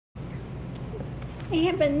I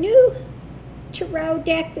have a new tarot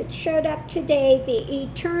deck that showed up today, the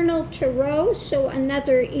Eternal Tarot, so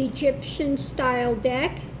another Egyptian style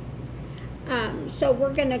deck. So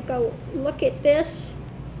we're going to go look at this.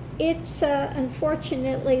 It's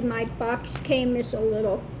unfortunately my box came as a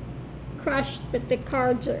little crushed, but the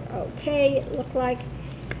cards are okay, it looked like.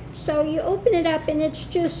 So you open it up and it's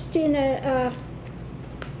just in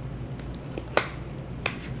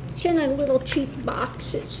it's in a little cheap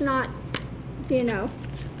box. It's not, you know,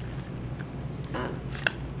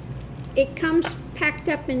 it comes packed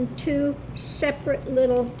up in two separate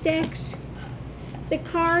little decks. The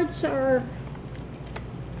cards are,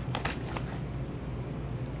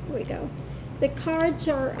 here we go. The cards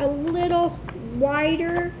are a little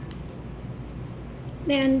wider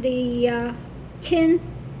than the tin,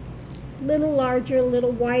 little larger, a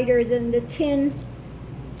little wider than the tin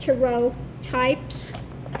tarot types.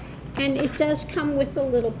 And it does come with a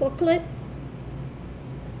little booklet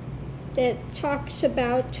that talks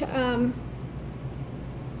about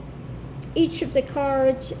each of the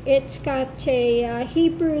cards. It's got a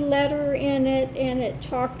Hebrew letter in it, and it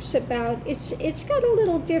talks about, it's got a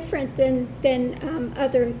little different than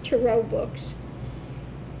other tarot books.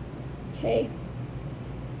 Okay,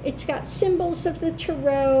 it's got symbols of the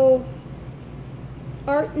tarot,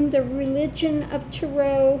 art and the religion of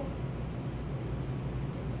tarot,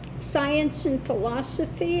 science and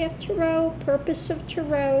philosophy of tarot, purpose of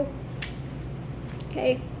tarot.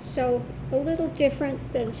 Okay, so a little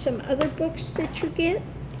different than some other books that you get.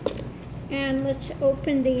 And let's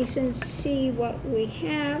open these and see what we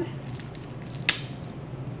have.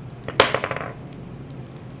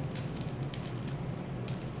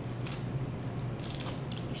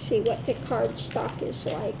 See what the card stock is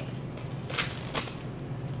like.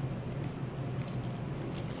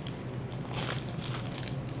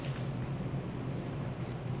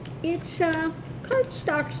 It's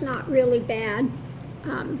cardstock's not really bad.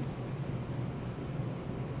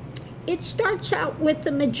 It starts out with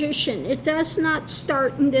the Magician. It does not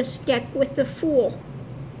start in this deck with the Fool.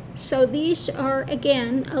 So these are,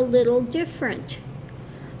 again, a little different.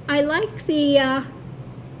 I like the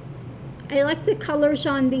colors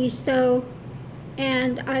on these though,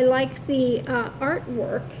 and I like the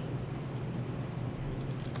artwork.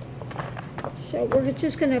 So we're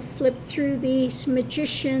just going to flip through these.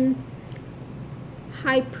 Magician,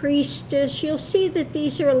 High Priestess. You'll see that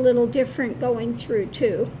these are a little different going through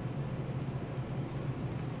too.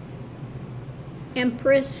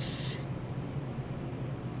 Empress.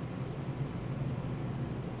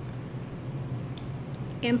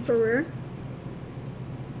 Emperor.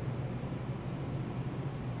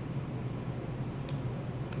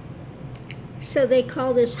 So they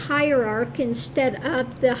call this hierarch instead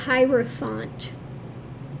of the Hierophant.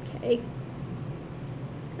 Okay.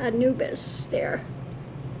 Anubis there.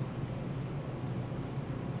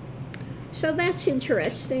 So that's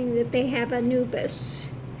interesting that they have Anubis.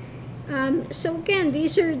 So again,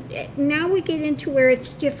 these are, now we get into where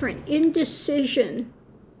it's different. Indecision.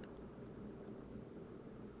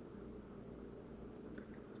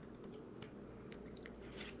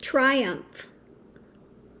 Triumph.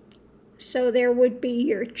 So there would be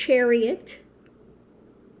your Chariot.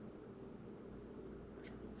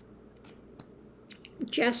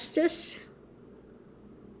 Justice.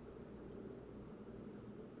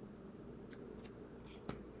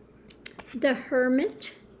 The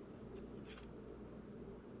Hermit.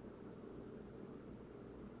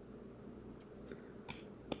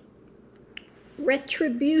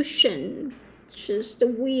 Retribution, which is the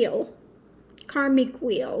wheel, karmic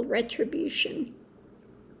wheel, retribution.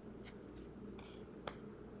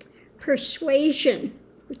 Persuasion,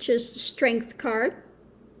 which is the strength card.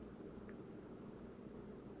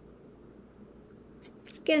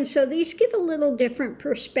 Again, so these give a little different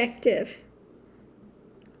perspective.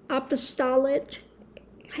 Apostolate,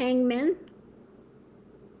 Hangman.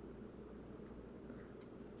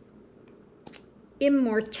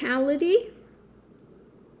 Immortality.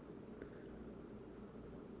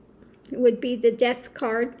 It would be the Death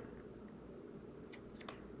card.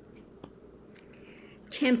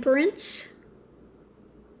 Temperance.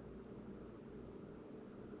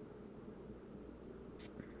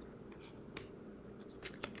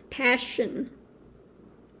 Passion.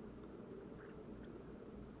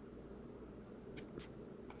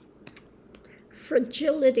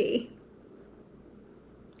 Fragility.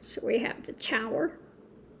 So we have the Tower.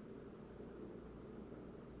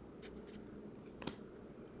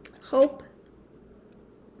 Hope,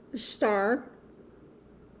 the Star.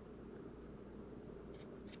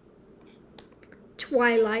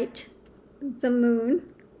 Twilight, the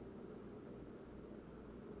Moon.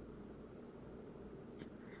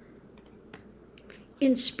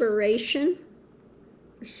 inspiration,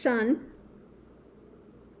 the sun,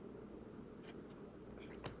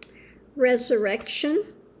 resurrection,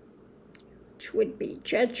 which would be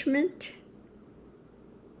judgment,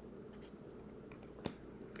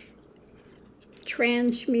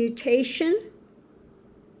 transmutation,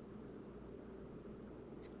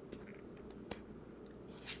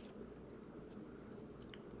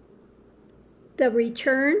 the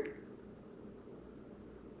return,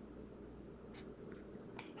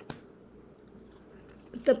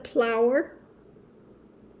 the plower,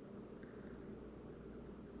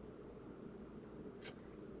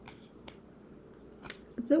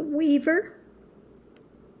 the weaver,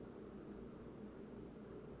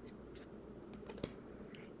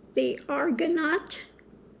 the Argonaut.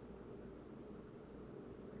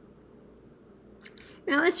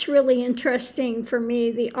 Now that's really interesting for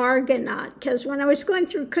me, the Argonaut, because when I was going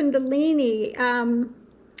through Kundalini,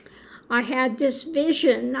 I had this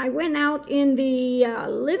vision. I went out in the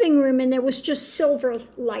living room and there was just silver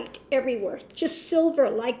light everywhere, just silver,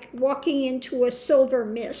 like walking into a silver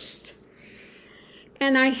mist.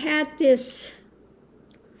 And I had this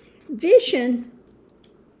vision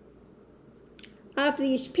of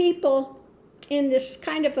these people in this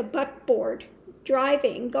kind of a buckboard,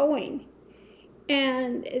 driving, going.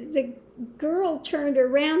 And the girl turned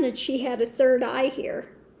around and she had a third eye here,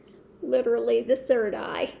 literally the third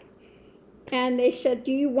eye. And they said,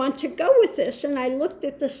 do you want to go with this? And I looked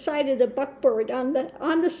at the side of the buckboard. On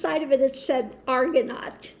the side of it, it said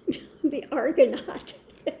Argonaut, the Argonaut.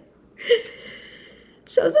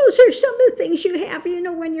 So those are some of the things you have. You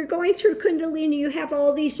know, when you're going through Kundalini, you have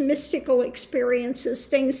all these mystical experiences,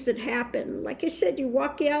 things that happen. Like I said, you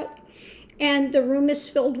walk out and the room is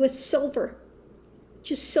filled with silver,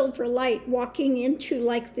 just silver light walking into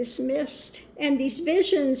like this mist. And these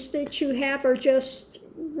visions that you have are just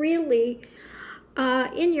really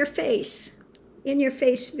in your face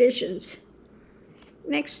visions.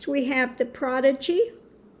 Next we have the prodigy,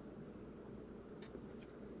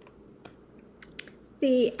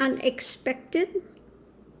 the unexpected,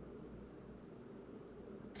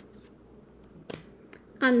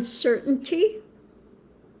 uncertainty,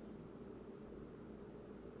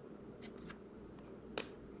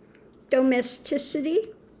 domesticity,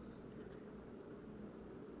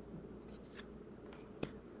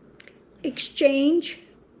 exchange,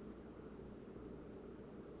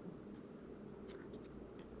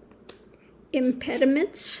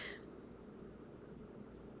 impediments,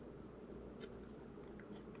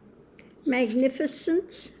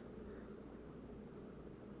 magnificence,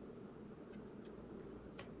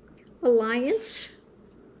 alliance,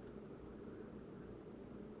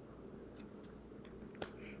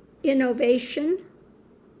 innovation,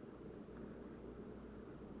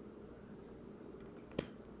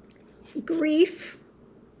 grief,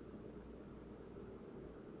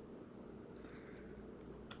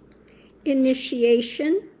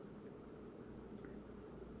 initiation,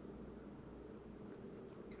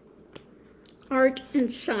 art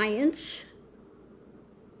and science,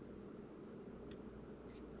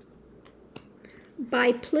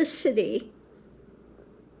 biplicity,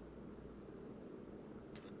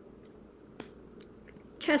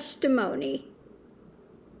 testimony.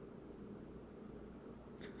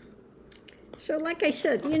 So like I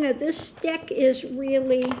said, you know, this deck is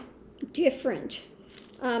really different.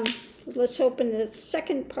 Let's open the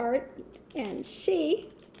second part and see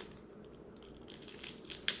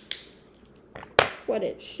what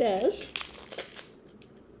it says.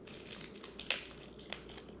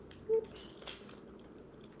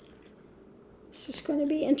 This is going to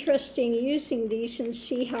be interesting using these and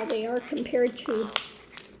see how they are compared to,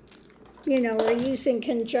 you know, or use in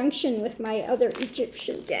conjunction with my other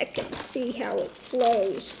Egyptian deck and see how it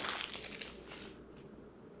flows.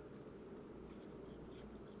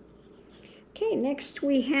 Okay, next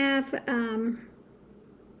we have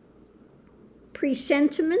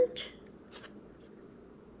presentiment,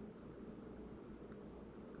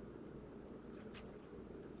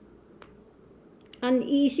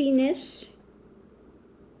 uneasiness,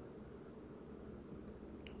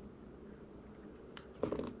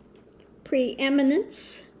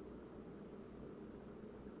 preeminence,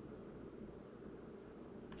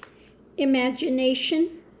 imagination,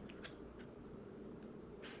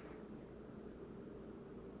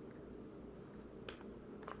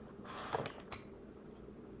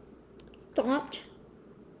 thought,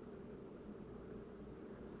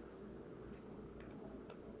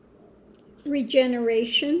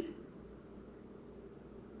 regeneration,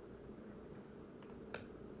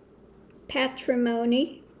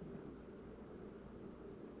 patrimony,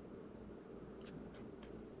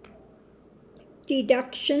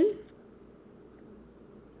 deduction,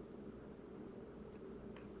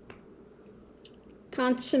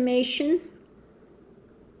 consummation,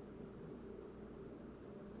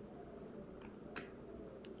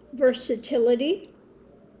 versatility,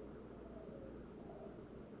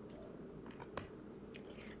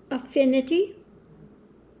 affinity,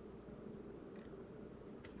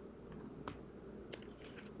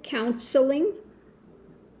 counseling,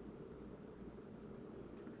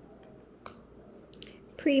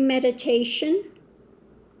 premeditation,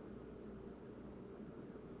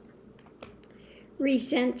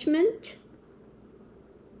 resentment,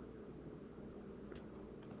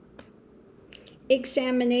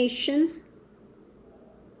 examination,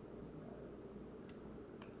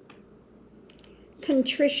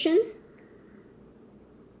 contrition,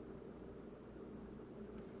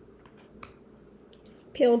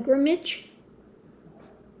 pilgrimage,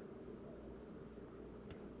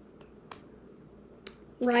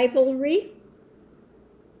 rivalry,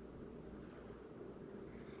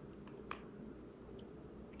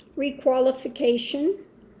 requalification,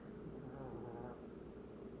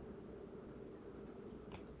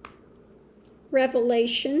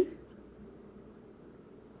 revelation,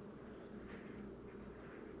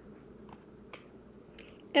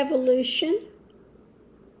 evolution,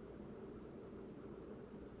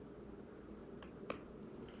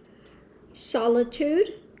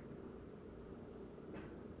 solitude,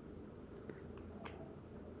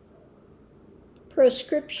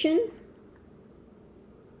 proscription,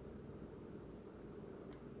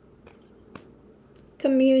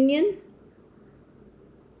 communion,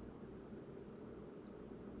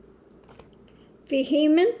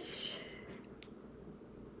 vehemence,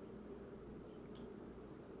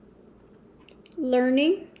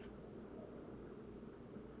 learning,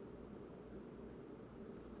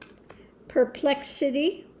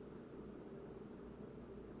 perplexity,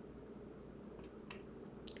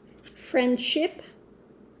 friendship,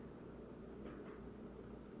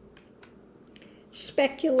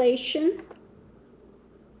 speculation,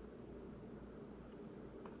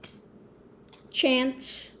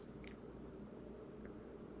 chance,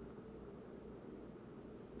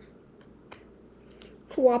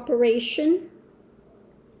 cooperation,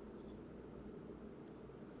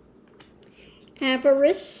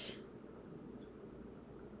 avarice,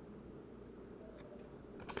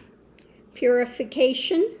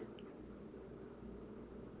 purification,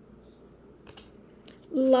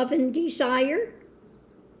 love and desire,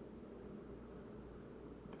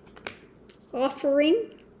 offering,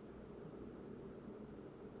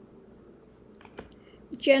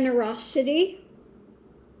 generosity,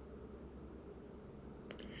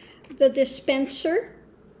 the dispenser,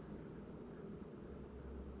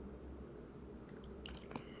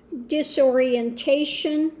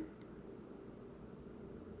 disorientation,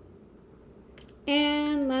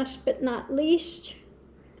 and last but not least,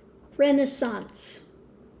 Renaissance.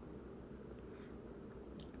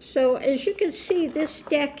 So as you can see, this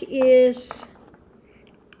deck is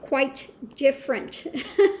quite different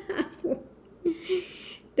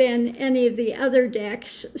than any of the other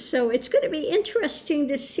decks. So it's going to be interesting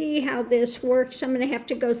to see how this works. I'm going to have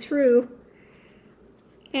to go through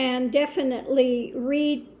and definitely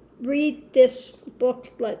read this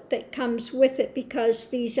booklet that comes with it, because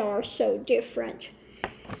these are so different.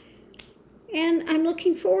 And I'm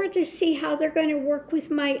looking forward to see how they're going to work with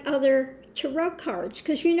my other tarot cards,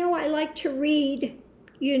 because you know I like to read,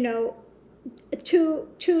 you know,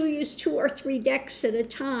 use 2 or 3 decks at a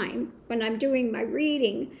time when I'm doing my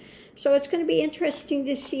reading. So it's going to be interesting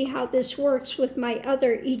to see how this works with my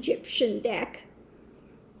other Egyptian deck.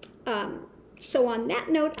 So on that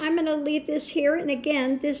note, I'm going to leave this here. And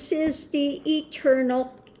again, this is the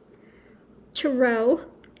Eternal Tarot,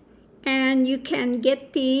 and you can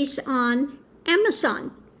get these on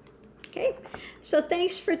Amazon. Okay, so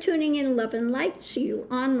thanks for tuning in, love and light. See you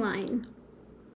online.